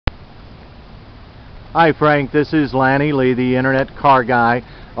Hi Frank, this is Lanny Lee, the Internet Car Guy,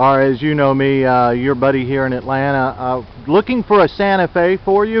 or as you know me, your buddy here in Atlanta. Looking for a Santa Fe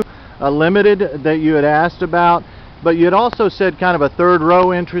for you, a limited that you had asked about, but you had also said kind of a third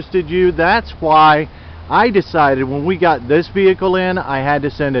row interested you. That's why I decided when we got this vehicle in, I had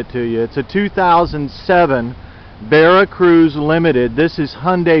to send it to you. It's a 2007 VeraCruz Limited. This is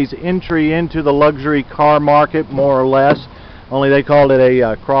Hyundai's entry into the luxury car market, more or less. Only they called it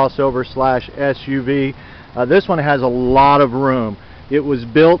a crossover slash SUV. This one has a lot of room. It was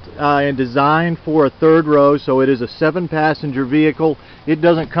built and designed for a third row, so it is a 7-passenger vehicle. It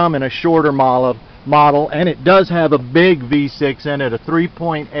doesn't come in a shorter model, and it does have a big V6 in it, a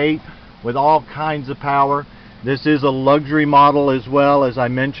 3.8 with all kinds of power. This is a luxury model as well, as I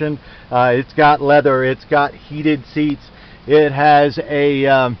mentioned. It's got leather, it's got heated seats, it has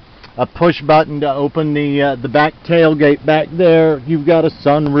a push button to open the back tailgate back there. You've got a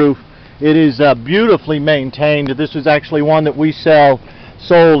sunroof. It is beautifully maintained. This is actually one that we sold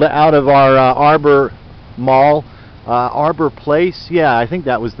out of our Arbor Mall, Arbor Place. Yeah, I think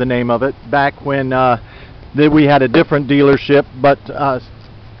that was the name of it back when we had a different dealership, but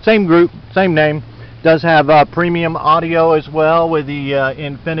same group, same name. Does have premium audio as well with the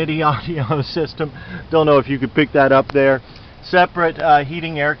Infinity audio system. Don't know if you could pick that up there. Separate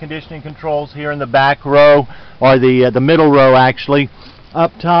heating, air conditioning controls here in the back row, or the middle row actually.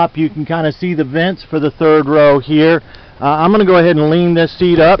 Up top you can kind of see the vents for the third row here. I'm going to go ahead and lean this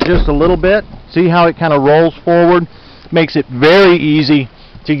seat up just a little bit. See how it kind of rolls forward? Makes it very easy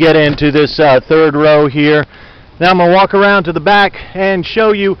to get into this third row here. Now I'm going to walk around to the back and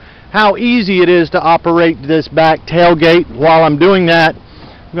show you how easy it is to operate this back tailgate. While I'm doing that,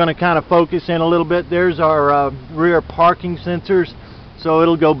 I'm going to kind of focus in a little bit. There's our rear parking sensors, so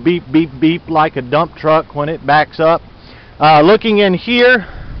it'll go beep, beep, beep like a dump truck when it backs up. Looking in here,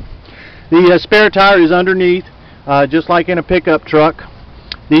 the spare tire is underneath, just like in a pickup truck.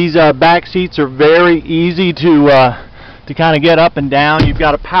 These back seats are very easy to kind of get up and down. You've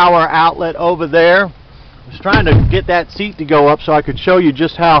got a power outlet over there. I was trying to get that seat to go up so I could show you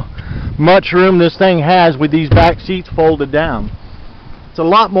just how much room this thing has with these back seats folded down. It's a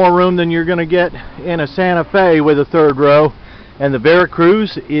lot more room than you're going to get in a Santa Fe with a third row, and the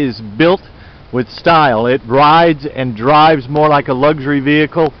VeraCruz is built with style. It rides and drives more like a luxury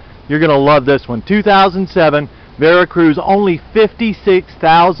vehicle. You're going to love this one. 2007 VeraCruz, only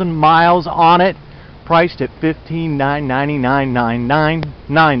 56,000 miles on it, priced at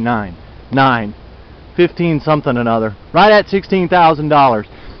 $15,999,999. 15 something another, right at $16,000.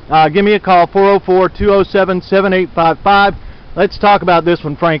 Give me a call, 404-207-7855. Let's talk about this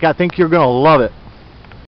one, Frank. I think you're going to love it.